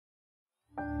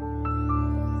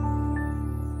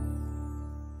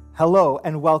Hello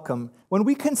and welcome. When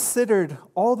we considered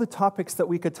all the topics that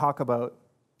we could talk about,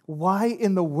 why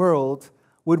in the world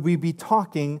would we be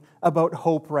talking about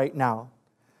hope right now?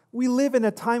 We live in a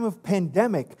time of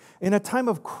pandemic, in a time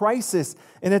of crisis,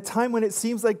 in a time when it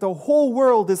seems like the whole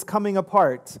world is coming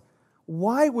apart.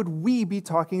 Why would we be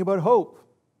talking about hope?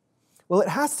 Well, it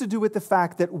has to do with the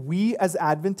fact that we as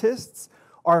Adventists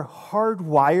are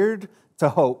hardwired to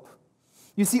hope.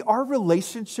 You see, our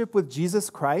relationship with Jesus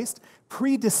Christ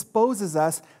predisposes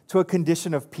us to a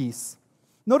condition of peace.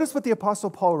 Notice what the Apostle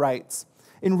Paul writes.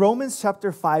 In Romans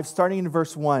chapter 5, starting in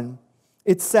verse 1,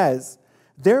 it says,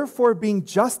 "Therefore, being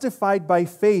justified by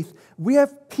faith, we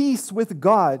have peace with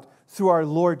God through our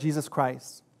Lord Jesus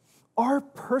Christ." Our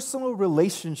personal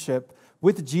relationship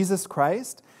with Jesus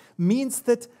Christ means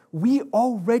that we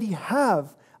already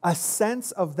have a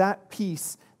sense of that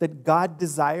peace that God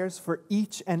desires for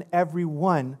each and every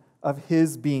one of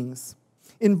His beings.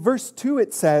 In verse 2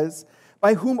 it says,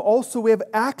 "By whom also we have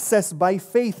access by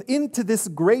faith into this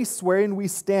grace wherein we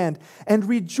stand, and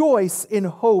rejoice in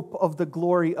hope of the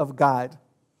glory of God."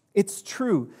 It's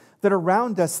true that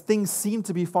around us things seem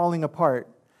to be falling apart.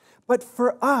 But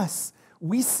for us,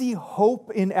 we see hope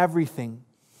in everything.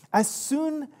 As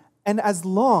soon and as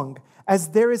long as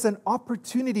there is an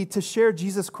opportunity to share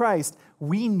Jesus Christ,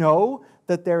 we know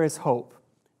that there is hope.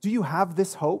 Do you have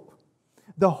this hope?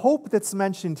 The hope that's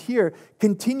mentioned here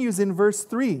continues in verse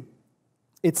 3.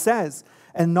 It says,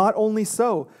 "And not only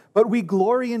so, but we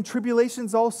glory in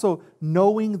tribulations also,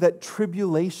 knowing that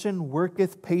tribulation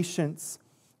worketh patience,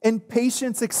 and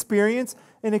patience experience,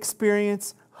 and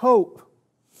experience hope.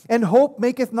 And hope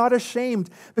maketh not ashamed,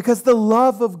 because the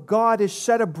love of God is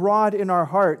shed abroad in our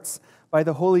hearts by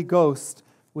the Holy Ghost,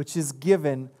 which is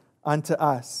given unto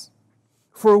us.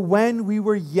 For when we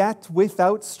were yet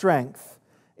without strength,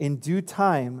 in due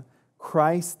time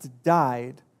Christ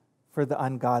died for the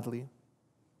ungodly."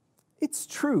 It's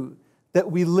true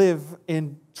that we live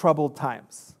in troubled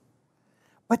times.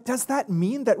 But does that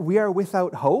mean that we are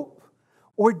without hope?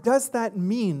 Or does that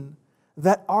mean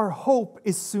that our hope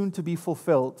is soon to be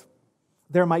fulfilled?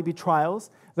 There might be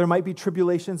trials, there might be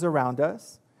tribulations around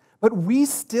us, but we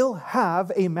still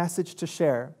have a message to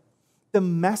share. The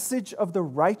message of the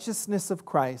righteousness of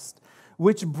Christ,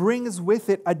 which brings with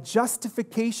it a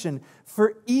justification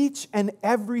for each and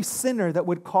every sinner that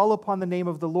would call upon the name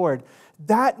of the Lord.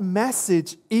 That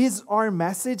message is our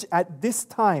message at this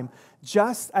time,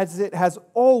 just as it has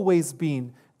always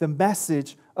been the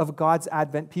message of God's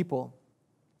Advent people.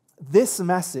 This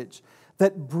message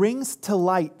that brings to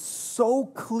light so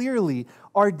clearly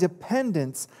our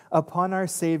dependence upon our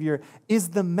Savior is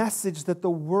the message that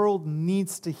the world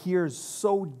needs to hear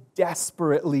so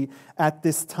desperately at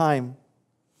this time.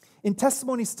 In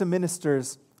Testimonies to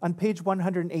Ministers, on page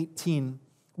 118,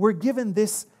 we're given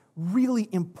this really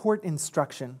important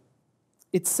instruction.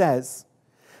 It says,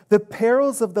 "The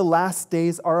perils of the last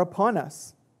days are upon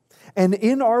us, and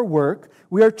in our work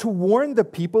we are to warn the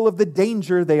people of the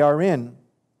danger they are in.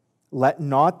 Let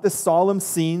not the solemn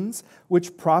scenes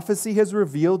which prophecy has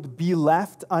revealed be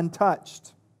left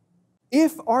untouched."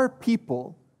 If our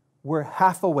people were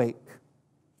half awake,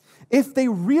 if they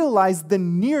realized the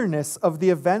nearness of the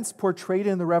events portrayed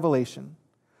in the Revelation,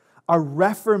 a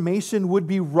reformation would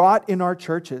be wrought in our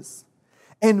churches,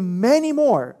 and many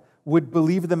more would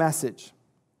believe the message.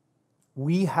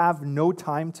 We have no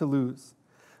time to lose.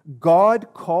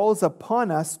 God calls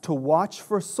upon us to watch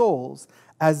for souls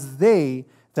as they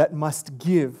that must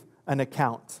give an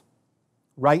account.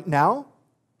 Right now,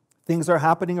 things are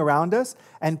happening around us,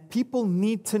 and people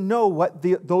need to know what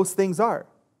those things are.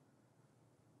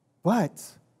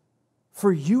 But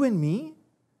for you and me,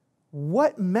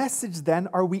 what message then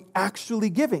are we actually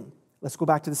giving? Let's go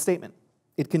back to the statement.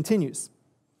 It continues.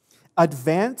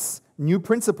 "Advance new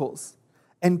principles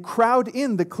and crowd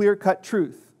in the clear-cut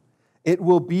truth. It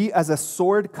will be as a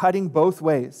sword cutting both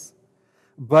ways.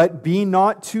 But be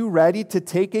not too ready to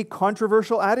take a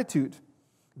controversial attitude.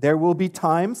 There will be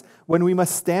times when we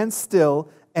must stand still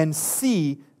and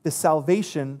see the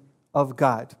salvation of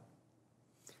God."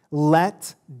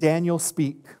 Let Daniel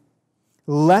speak.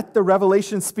 Let the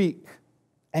Revelation speak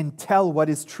and tell what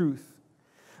is truth.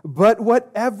 But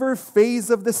whatever phase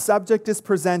of the subject is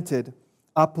presented,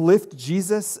 uplift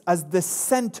Jesus as the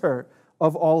center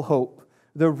of all hope,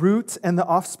 the root and the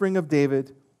offspring of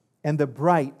David, and the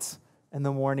bright and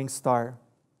the morning star.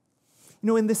 You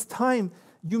know, in this time,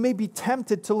 you may be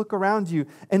tempted to look around you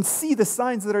and see the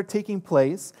signs that are taking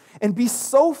place and be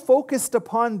so focused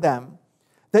upon them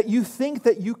that you think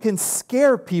that you can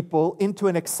scare people into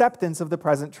an acceptance of the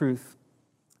present truth.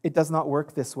 It does not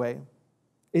work this way.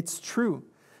 It's true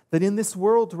that in this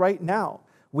world right now,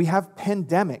 we have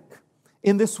pandemic.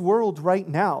 In this world right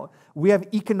now, we have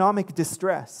economic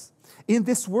distress. In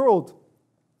this world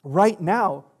right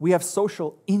now, we have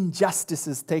social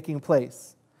injustices taking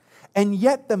place. And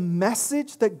yet the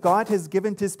message that God has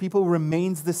given to his people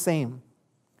remains the same.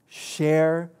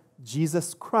 Share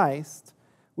Jesus Christ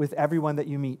with everyone that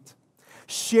you meet.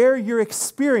 Share your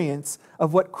experience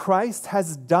of what Christ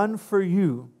has done for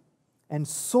you, and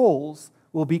souls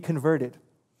will be converted.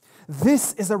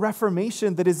 This is a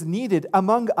reformation that is needed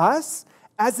among us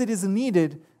as it is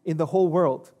needed in the whole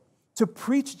world. To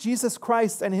preach Jesus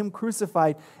Christ and him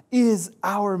crucified is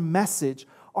our message,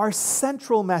 our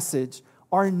central message,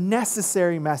 our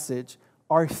necessary message,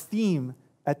 our theme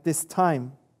at this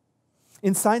time.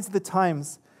 In Signs of the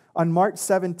Times, on March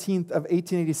 17th of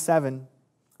 1887,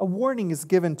 a warning is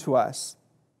given to us.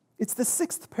 It's the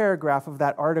 6th paragraph of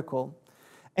that article,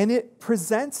 and it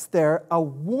presents there a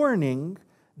warning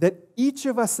that each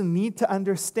of us need to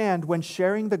understand when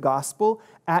sharing the gospel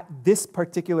at this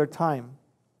particular time.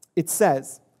 It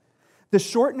says, "The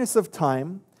shortness of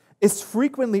time is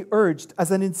frequently urged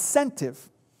as an incentive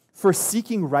for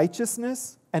seeking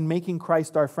righteousness and making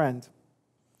Christ our friend.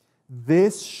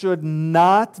 This should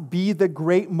not be the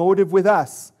great motive with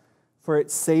us, for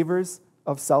it savors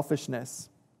of selfishness.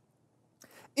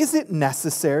 Is it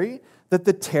necessary that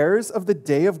the terrors of the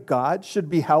day of God should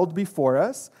be held before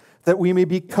us, that we may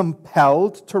be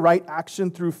compelled to right action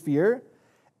through fear?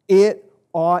 It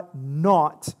ought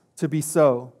not to be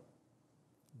so.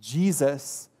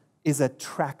 Jesus is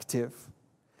attractive.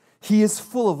 He is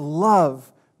full of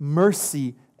love,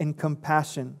 mercy, and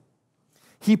compassion.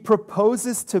 He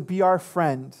proposes to be our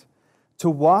friend, to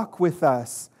walk with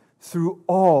us through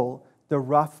all the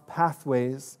rough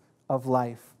pathways of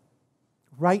life."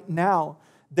 Right now,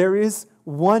 there is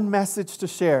one message to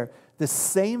share, the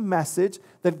same message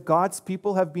that God's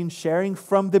people have been sharing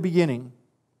from the beginning,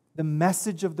 the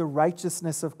message of the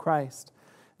righteousness of Christ.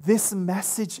 This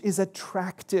message is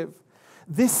attractive.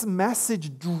 This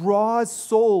message draws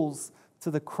souls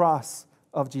to the cross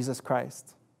of Jesus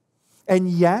Christ. And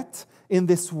yet, in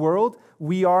this world,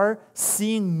 we are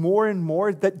seeing more and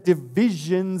more that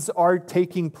divisions are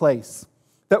taking place,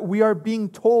 that we are being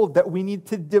told that we need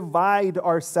to divide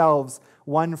ourselves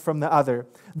one from the other,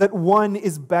 that one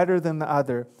is better than the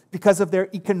other because of their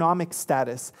economic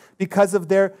status, because of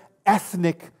their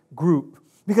ethnic group,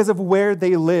 because of where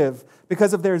they live,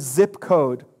 because of their zip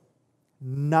code.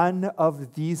 None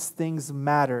of these things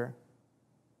matter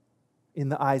in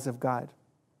the eyes of God.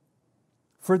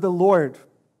 For the Lord,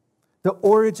 the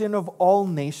origin of all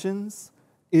nations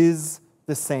is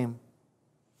the same.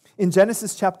 In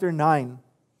Genesis chapter 9,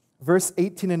 verse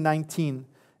 18 and 19,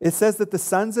 it says that the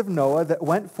sons of Noah that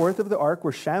went forth of the ark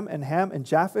were Shem and Ham and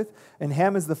Japheth, and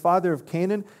Ham is the father of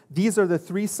Canaan. These are the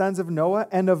 3 sons of Noah,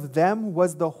 and of them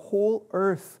was the whole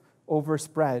earth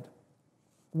overspread.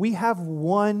 We have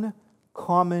one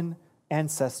common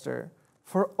ancestor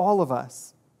for all of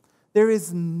us. There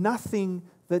is nothing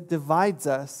that divides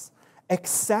us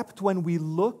except when we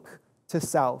look to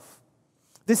self.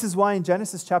 This is why in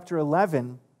Genesis chapter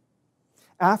 11,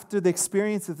 after the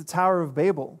experience at the Tower of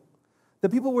Babel, the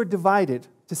people were divided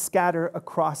to scatter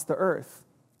across the earth,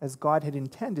 as God had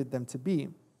intended them to be.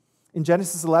 In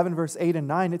Genesis 11, verse 8 and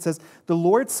 9, it says, "The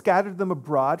Lord scattered them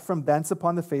abroad from thence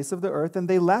upon the face of the earth, and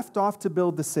they left off to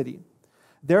build the city.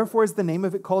 Therefore is the name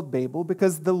of it called Babel,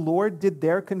 because the Lord did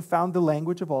there confound the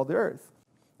language of all the earth.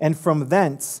 And from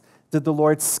thence did the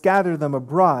Lord scatter them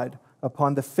abroad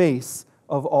upon the face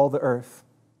of all the earth."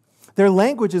 Their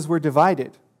languages were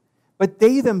divided, but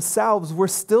they themselves were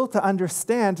still to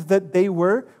understand that they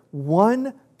were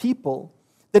one people,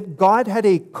 that God had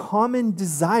a common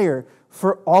desire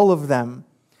for all of them.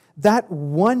 That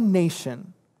one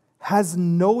nation has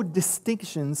no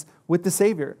distinctions with the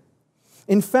Savior.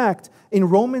 In fact, in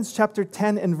Romans chapter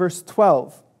 10 and verse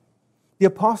 12, the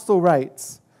apostle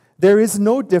writes, "There is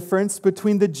no difference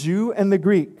between the Jew and the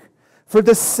Greek, for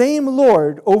the same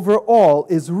Lord over all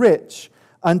is rich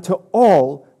unto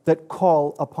all that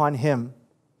call upon him."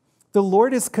 The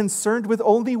Lord is concerned with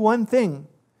only one thing.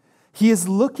 He is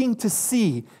looking to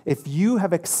see if you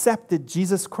have accepted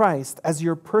Jesus Christ as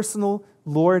your personal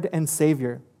Lord and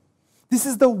Savior. This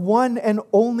is the one and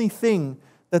only thing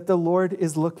that the Lord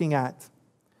is looking at.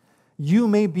 You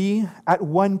may be at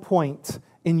one point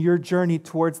in your journey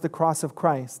towards the cross of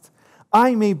Christ.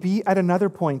 I may be at another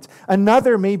point.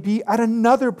 Another may be at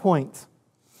another point.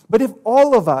 But if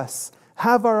all of us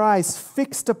have our eyes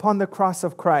fixed upon the cross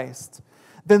of Christ,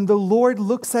 then the Lord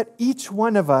looks at each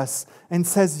one of us and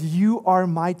says, "You are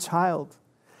my child,"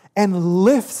 and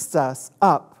lifts us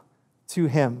up to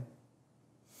him.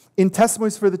 In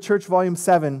Testimonies for the Church, Volume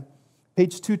 7,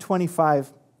 page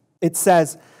 225, it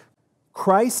says,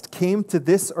 Christ came to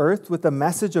this earth with a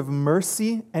message of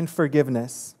mercy and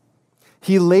forgiveness.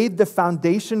 He laid the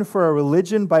foundation for a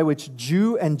religion by which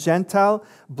Jew and Gentile,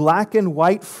 black and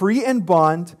white, free and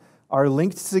bond, are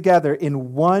linked together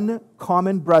in one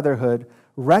common brotherhood,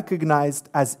 recognized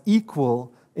as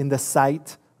equal in the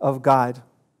sight of God.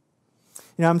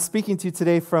 You know, I'm speaking to you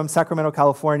today from Sacramento,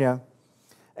 California.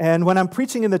 And when I'm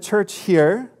preaching in the church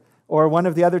here, or one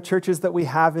of the other churches that we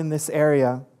have in this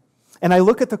area, and I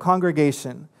look at the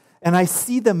congregation, and I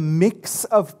see the mix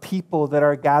of people that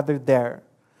are gathered there,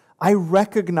 I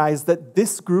recognize that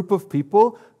this group of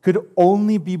people could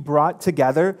only be brought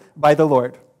together by the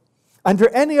Lord. Under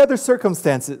any other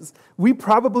circumstances, we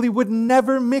probably would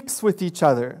never mix with each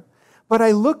other. But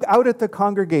I look out at the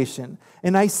congregation,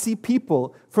 and I see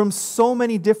people from so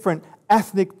many different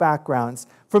ethnic backgrounds,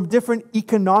 from different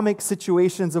economic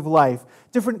situations of life,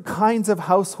 different kinds of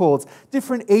households,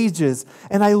 different ages.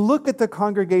 And I look at the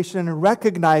congregation and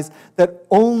recognize that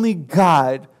only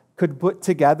God could put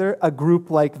together a group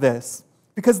like this.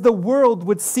 Because the world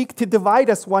would seek to divide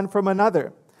us one from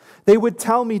another. They would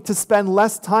tell me to spend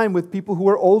less time with people who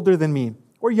are older than me,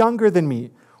 or younger than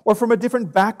me, or from a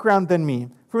different background than me,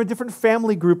 from a different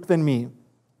family group than me.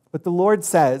 But the Lord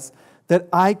says that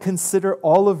I consider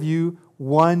all of you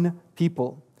one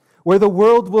people. Where the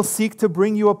world will seek to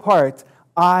bring you apart,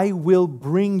 I will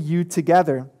bring you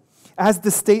together. As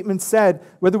the statement said,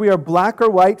 whether we are black or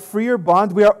white, free or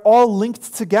bond, we are all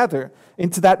linked together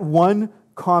into that one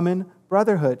common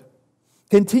brotherhood.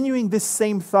 Continuing this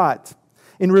same thought,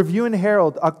 in Review and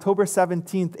Herald, October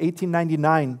 17th,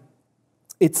 1899,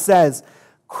 it says,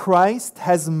 Christ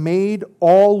has made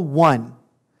all one.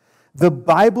 The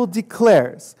Bible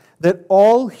declares that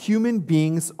all human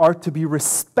beings are to be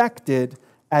respected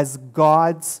as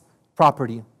God's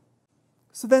property.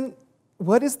 So then,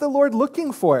 what is the Lord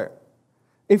looking for?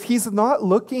 If he's not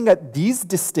looking at these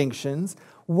distinctions,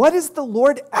 what is the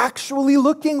Lord actually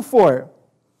looking for?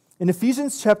 In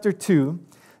Ephesians chapter 2,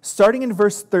 starting in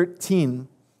verse 13,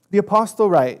 the apostle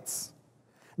writes,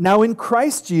 Now in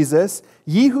Christ Jesus,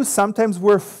 ye who sometimes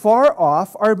were far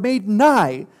off are made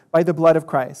nigh by the blood of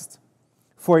Christ.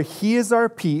 For he is our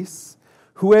peace,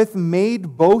 who hath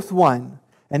made both one,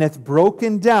 and hath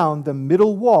broken down the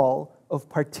middle wall of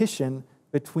partition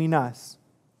between us.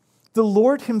 The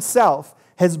Lord himself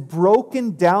has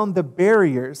broken down the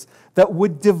barriers that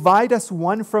would divide us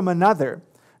one from another,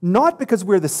 not because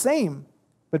we're the same,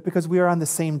 but because we are on the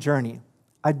same journey,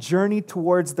 a journey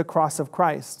towards the cross of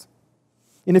Christ.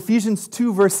 In Ephesians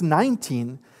 2, verse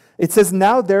 19, it says,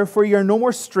 Now therefore ye are no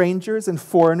more strangers and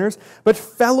foreigners, but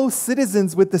fellow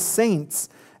citizens with the saints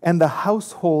and the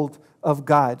household of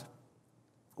God.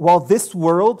 While this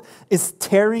world is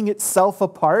tearing itself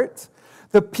apart,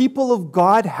 the people of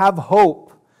God have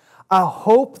hope, a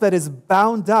hope that is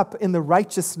bound up in the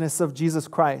righteousness of Jesus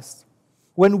Christ.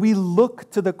 When we look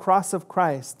to the cross of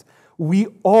Christ, we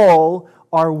all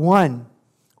are one.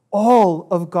 All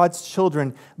of God's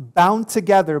children bound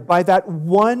together by that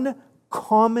one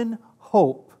common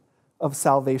hope of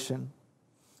salvation.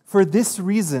 For this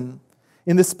reason,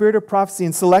 in the Spirit of Prophecy,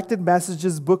 in Selected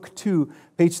Messages, Book 2,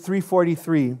 page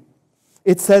 343,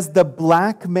 it says, The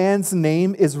black man's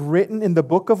name is written in the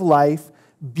book of life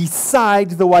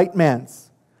beside the white man's.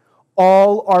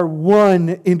 All are one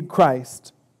in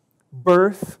Christ.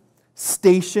 Birth,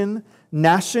 station,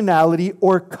 nationality,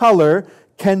 or color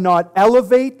cannot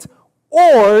elevate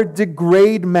or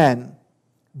degrade men.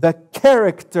 The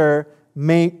character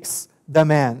makes the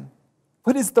man.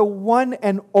 What is the one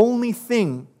and only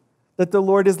thing that the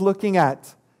Lord is looking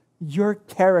at? Your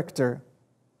character.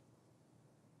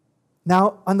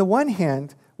 Now, on the one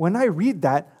hand, when I read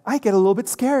that, I get a little bit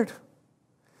scared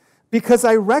because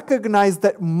I recognize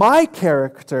that my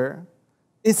character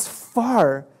is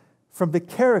far from the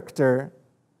character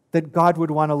that God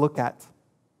would want to look at.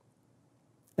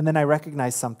 And then I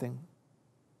recognize something.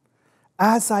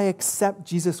 As I accept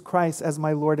Jesus Christ as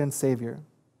my Lord and Savior,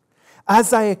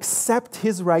 as I accept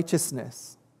his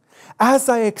righteousness, as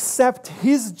I accept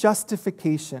his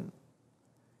justification,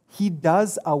 he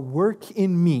does a work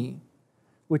in me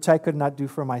which I could not do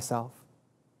for myself.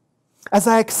 As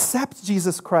I accept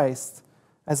Jesus Christ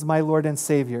as my Lord and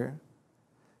Savior,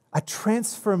 a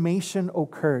transformation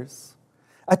occurs.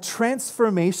 A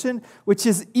transformation which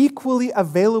is equally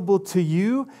available to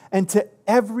you and to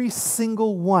every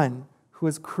single one who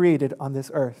is created on this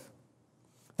earth.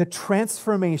 The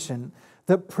transformation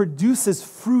that produces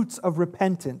fruits of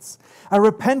repentance. A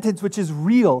repentance which is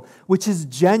real, which is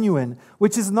genuine,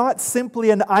 which is not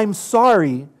simply an I'm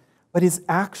sorry, but is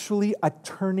actually a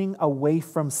turning away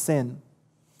from sin.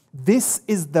 This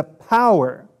is the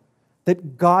power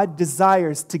that God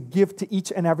desires to give to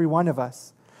each and every one of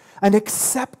us. An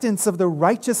acceptance of the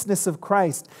righteousness of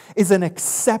Christ is an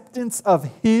acceptance of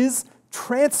His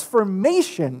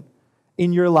transformation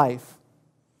in your life.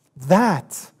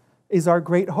 That is our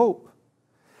great hope.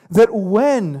 That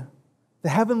when the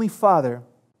Heavenly Father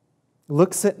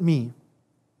looks at me,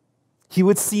 He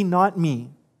would see not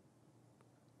me,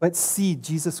 but see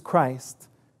Jesus Christ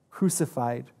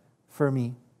crucified for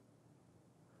me.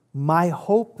 My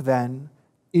hope then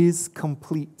is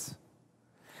complete.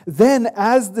 Then,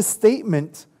 as the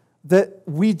statement that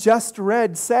we just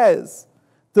read says,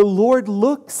 the Lord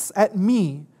looks at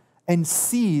me and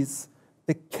sees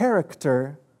the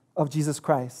character of Jesus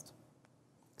Christ,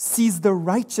 sees the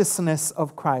righteousness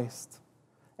of Christ,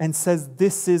 and says,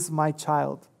 this is my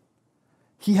child.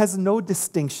 He has no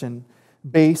distinction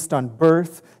based on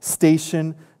birth,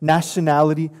 station,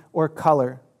 nationality, or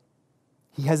color.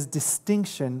 He has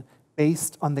distinction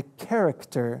based on the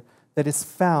character that is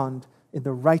found in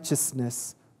the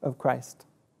righteousness of Christ.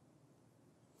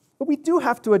 But we do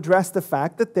have to address the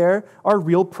fact that there are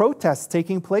real protests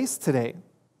taking place today.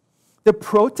 The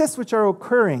protests which are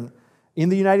occurring in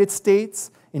the United States,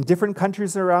 in different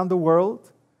countries around the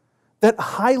world, that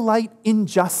highlight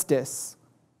injustice,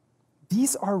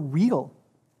 these are real.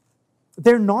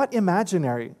 They're not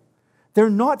imaginary. They're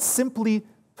not simply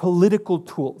political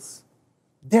tools.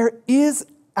 There is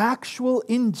actual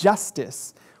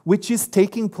injustice which is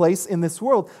taking place in this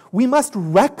world. We must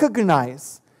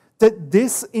recognize that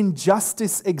this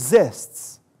injustice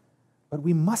exists, but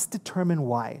we must determine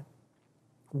why.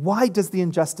 Why does the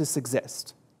injustice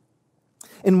exist?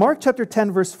 In Mark chapter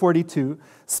 10, verse 42,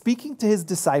 speaking to His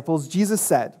disciples, Jesus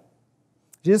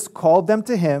called them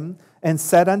to Him and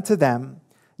said unto them,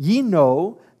 Ye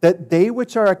know that they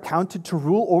which are accounted to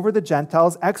rule over the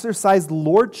Gentiles exercise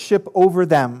lordship over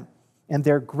them, and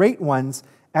their great ones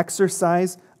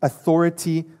exercise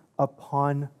authority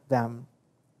upon them.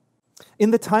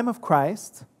 In the time of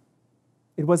Christ,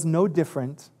 it was no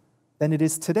different than it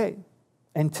is today.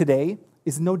 And today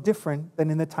is no different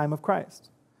than in the time of Christ.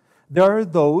 There are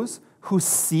those who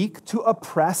seek to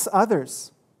oppress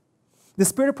others. The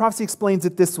Spirit of Prophecy explains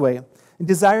it this way. In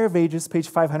Desire of Ages, page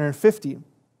 550,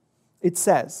 it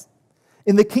says,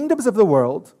 in the kingdoms of the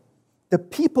world, the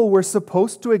people were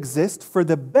supposed to exist for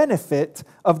the benefit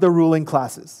of the ruling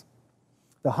classes.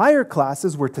 The higher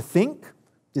classes were to think,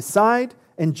 decide,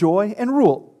 enjoy, and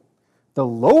rule. The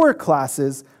lower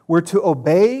classes were to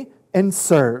obey and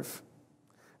serve.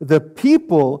 The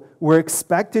people were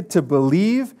expected to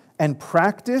believe and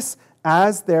practice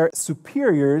as their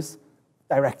superiors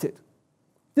directed.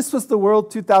 This was the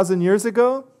world 2,000 years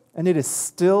ago, and it is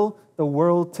still the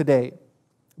world today.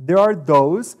 There are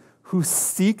those who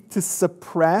seek to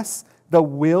suppress the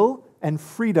will and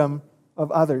freedom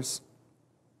of others.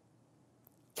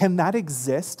 Can that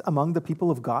exist among the people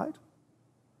of God?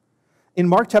 In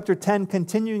Mark chapter 10,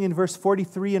 continuing in verse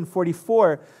 43 and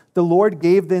 44, the Lord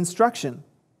gave the instruction,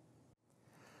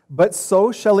 But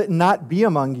so shall it not be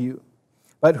among you,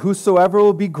 but whosoever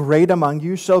will be great among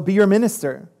you shall be your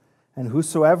minister, and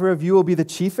whosoever of you will be the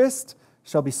chiefest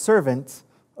shall be servant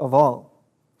of all.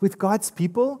 With God's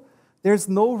people, there's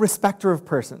no respecter of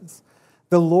persons.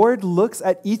 The Lord looks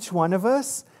at each one of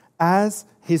us as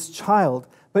His child,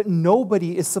 but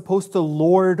nobody is supposed to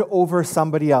lord over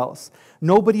somebody else.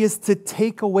 Nobody is to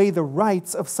take away the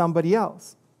rights of somebody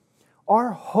else.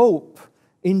 Our hope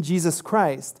in Jesus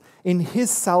Christ, in His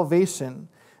salvation,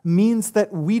 means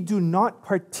that we do not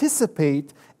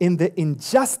participate in the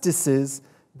injustices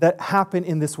that happen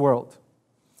in this world.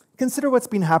 Consider what's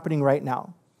been happening right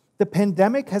now. The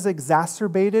pandemic has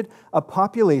exacerbated a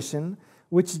population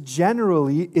which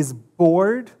generally is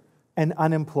bored and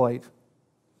unemployed.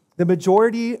 The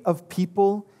majority of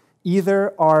people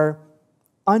either are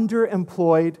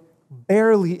underemployed,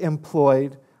 barely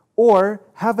employed, or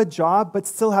have a job but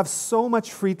still have so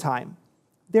much free time.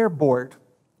 They're bored.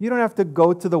 You don't have to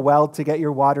go to the well to get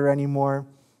your water anymore.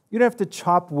 You don't have to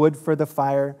chop wood for the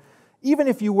fire. Even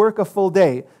if you work a full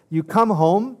day, you come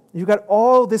home, you've got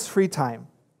all this free time.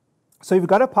 So you've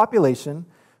got a population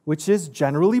which is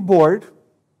generally bored,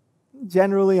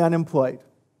 generally unemployed.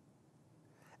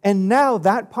 And now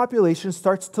that population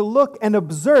starts to look and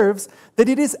observes that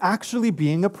it is actually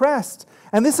being oppressed.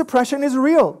 And this oppression is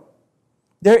real.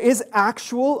 There is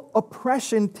actual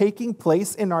oppression taking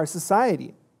place in our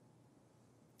society.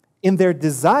 In their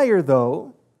desire,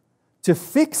 though, to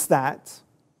fix that,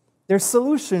 their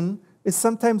solution is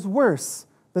sometimes worse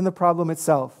than the problem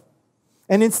itself.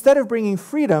 And instead of bringing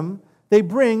freedom, they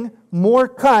bring more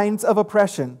kinds of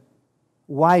oppression.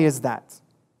 Why is that?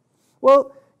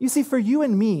 Well, You see, for you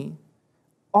and me,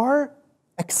 our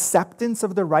acceptance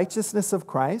of the righteousness of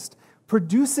Christ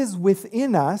produces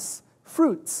within us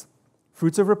fruits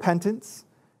of repentance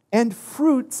and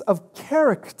fruits of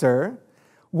character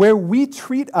where we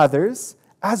treat others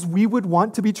as we would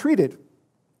want to be treated.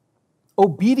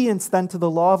 Obedience then to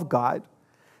the law of God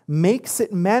makes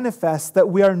it manifest that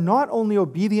we are not only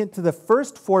obedient to the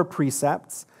first 4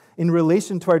 precepts in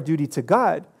relation to our duty to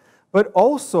God, but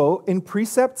also in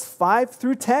precepts 5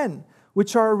 through 10,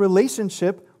 which are a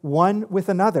relationship one with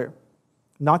another.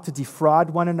 Not to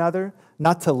defraud one another,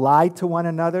 not to lie to one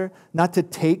another, not to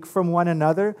take from one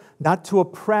another, not to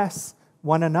oppress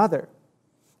one another.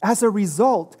 As a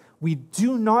result, we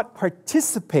do not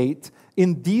participate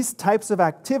in these types of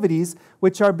activities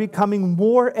which are becoming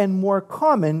more and more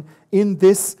common in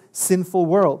this sinful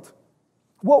world.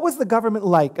 What was the government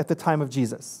like at the time of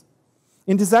Jesus?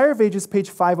 In Desire of Ages,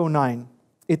 page 509,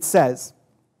 it says,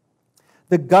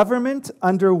 "The government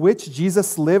under which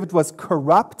Jesus lived was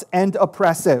corrupt and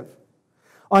oppressive.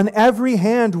 On every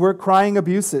hand were crying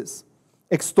abuses,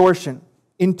 extortion,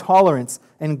 intolerance,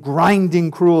 and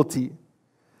grinding cruelty.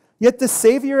 Yet the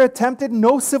Savior attempted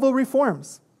no civil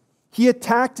reforms. He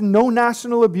attacked no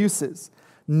national abuses,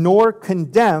 nor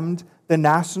condemned the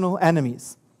national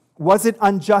enemies." Was it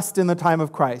unjust in the time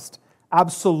of Christ?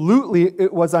 Absolutely,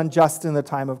 it was unjust in the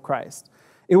time of Christ.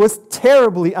 It was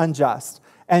terribly unjust.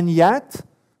 And yet,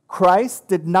 Christ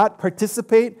did not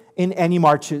participate in any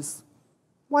marches.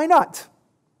 Why not?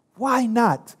 Why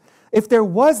not? If there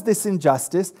was this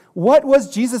injustice, what was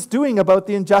Jesus doing about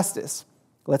the injustice?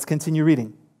 Let's continue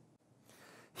reading.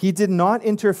 "He did not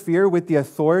interfere with the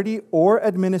authority or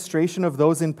administration of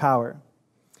those in power.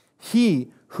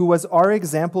 He, who was our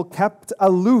example, kept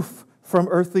aloof from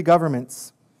earthly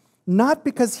governments, not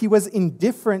because he was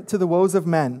indifferent to the woes of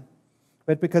men,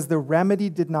 but because the remedy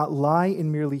did not lie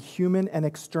in merely human and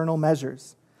external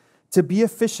measures. To be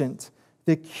efficient,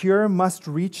 the cure must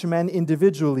reach men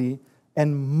individually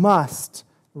and must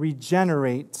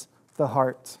regenerate the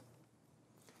heart."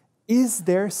 Is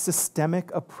there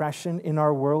systemic oppression in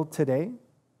our world today?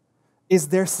 Is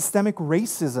there systemic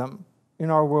racism in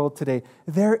our world today?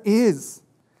 There is.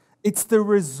 It's the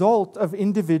result of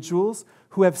individuals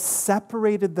who have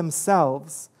separated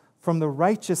themselves from the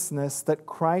righteousness that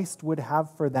Christ would have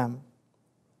for them.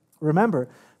 Remember,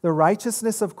 the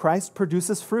righteousness of Christ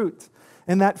produces fruit,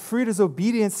 and that fruit is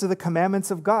obedience to the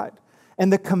commandments of God.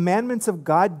 And the commandments of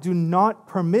God do not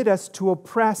permit us to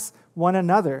oppress one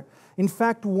another. In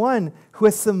fact, one who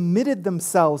has submitted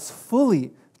themselves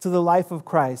fully to the life of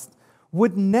Christ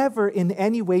would never in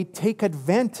any way take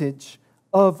advantage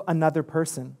of another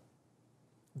person.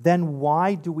 Then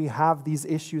why do we have these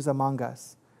issues among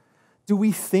us? Do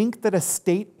we think that a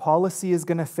state policy is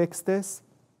going to fix this?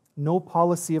 No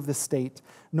policy of the state,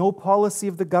 no policy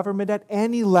of the government at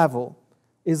any level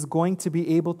is going to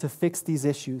be able to fix these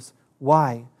issues.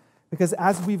 Why? Because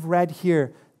as we've read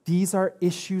here, these are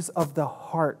issues of the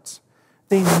heart.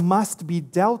 They must be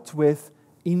dealt with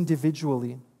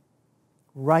individually.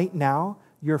 Right now,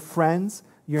 your friends,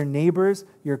 your neighbors,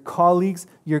 your colleagues,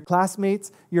 your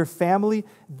classmates, your family,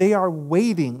 they are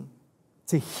waiting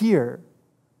to hear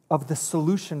of the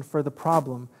solution for the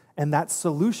problem. And that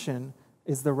solution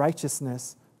is the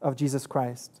righteousness of Jesus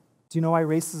Christ. Do you know why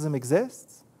racism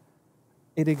exists?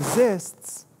 It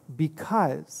exists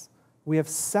because we have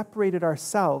separated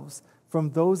ourselves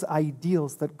from those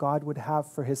ideals that God would have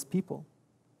for his people.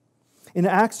 In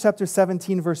Acts chapter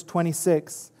 17, verse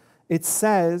 26, it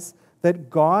says that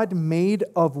God made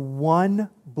of one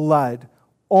blood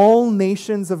all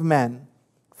nations of men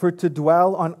for to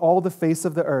dwell on all the face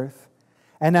of the earth,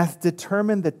 and hath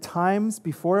determined the times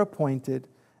before appointed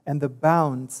and the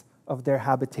bounds of their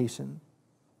habitation.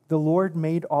 The Lord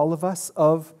made all of us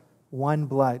of one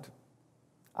blood.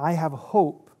 I have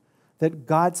hope that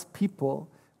God's people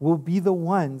will be the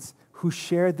ones who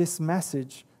share this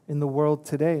message in the world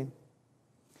today.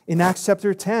 In Acts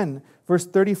chapter 10, verse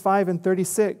 35 and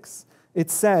 36,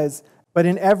 it says, "But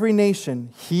in every nation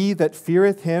he that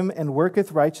feareth him and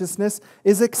worketh righteousness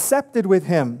is accepted with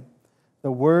him.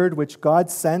 The word which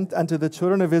God sent unto the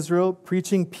children of Israel,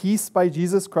 preaching peace by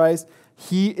Jesus Christ,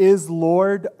 he is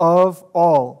Lord of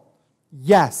all."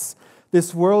 Yes,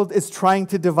 this world is trying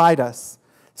to divide us.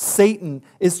 Satan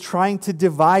is trying to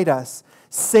divide us.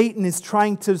 Satan is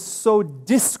trying to sow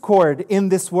discord in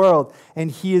this world,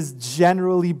 and he is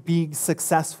generally being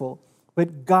successful.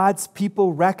 But God's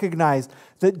people recognize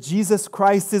that Jesus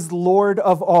Christ is Lord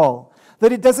of all,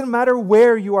 that it doesn't matter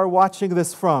where you are watching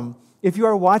this from. If you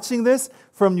are watching this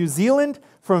from New Zealand,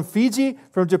 from Fiji,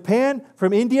 from Japan,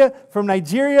 from India, from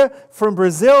Nigeria, from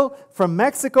Brazil, from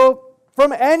Mexico,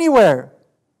 from anywhere,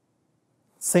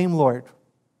 Same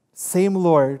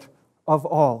Lord of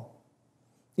all.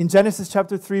 In Genesis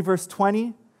chapter 3, verse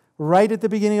 20, right at the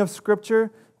beginning of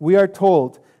Scripture, we are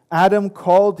told, Adam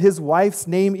called his wife's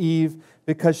name Eve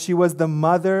because she was the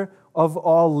mother of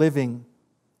all living.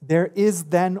 There is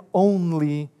then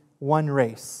only one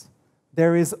race.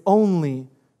 There is only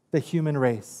the human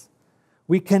race.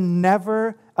 We can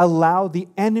never allow the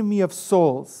enemy of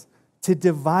souls to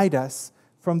divide us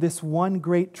from this one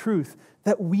great truth,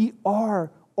 that we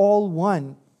are all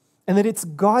one, and that it's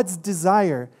God's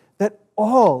desire that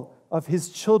all of his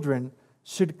children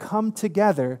should come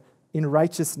together in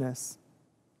righteousness.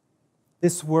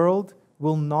 This world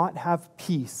will not have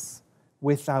peace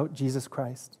without Jesus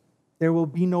Christ. There will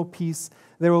be no peace,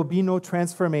 there will be no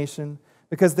transformation,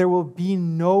 because there will be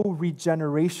no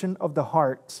regeneration of the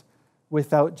heart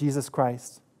without Jesus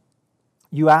Christ.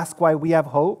 You ask why we have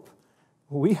hope?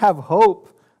 We have hope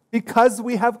because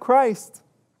we have Christ.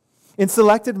 In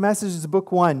Selected Messages,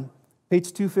 Book 1,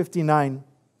 page 259,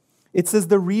 it says,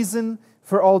 the reason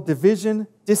for all division,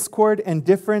 discord, and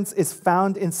difference is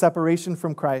found in separation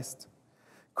from Christ.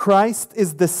 Christ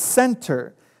is the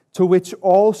center to which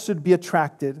all should be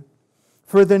attracted.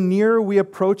 For the nearer we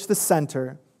approach the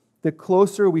center, the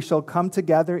closer we shall come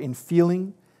together in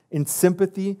feeling, in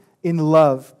sympathy, in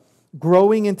love,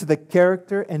 growing into the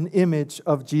character and image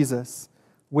of Jesus.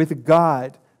 With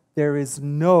God, there is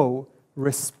no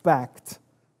respect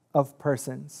of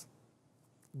persons.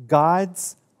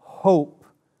 God's hope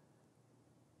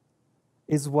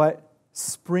is what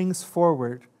springs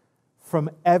forward from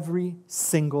every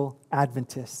single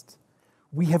Adventist.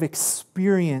 We have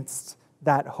experienced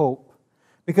that hope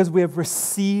because we have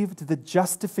received the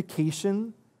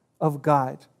justification of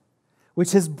God,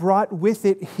 which has brought with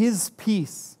it his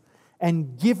peace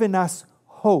and given us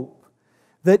hope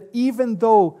that even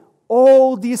though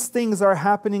all these things are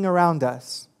happening around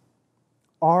us,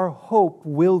 our hope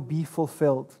will be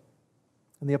fulfilled.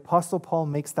 And the Apostle Paul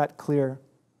makes that clear.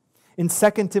 In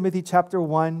 2 Timothy chapter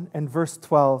 1 and verse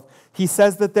 12, he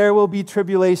says that there will be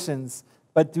tribulations,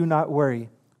 but do not worry.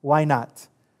 Why not?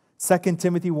 2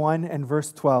 Timothy 1 and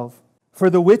verse 12. For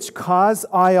the which cause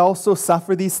I also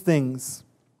suffer these things.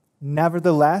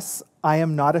 Nevertheless, I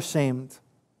am not ashamed,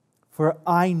 for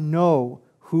I know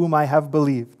whom I have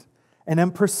believed, and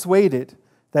am persuaded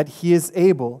that he is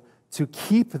able to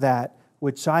keep that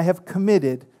which I have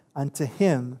committed unto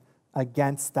him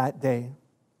against that day.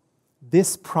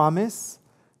 This promise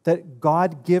that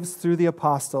God gives through the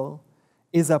apostle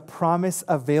is a promise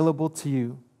available to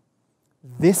you.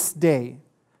 This day,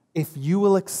 if you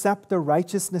will accept the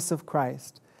righteousness of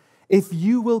Christ, if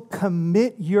you will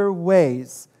commit your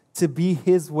ways to be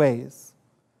his ways,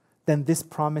 then this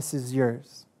promise is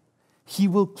yours. He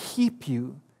will keep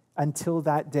you until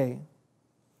that day.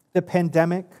 The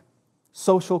pandemic,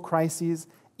 social crises,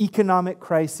 economic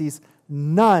crises,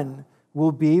 none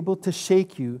will be able to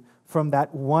shake you from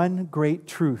that one great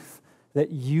truth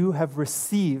that you have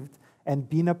received and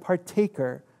been a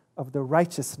partaker of the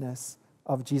righteousness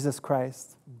of Jesus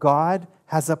Christ. God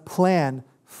has a plan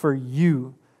for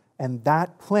you, and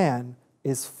that plan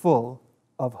is full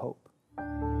of hope.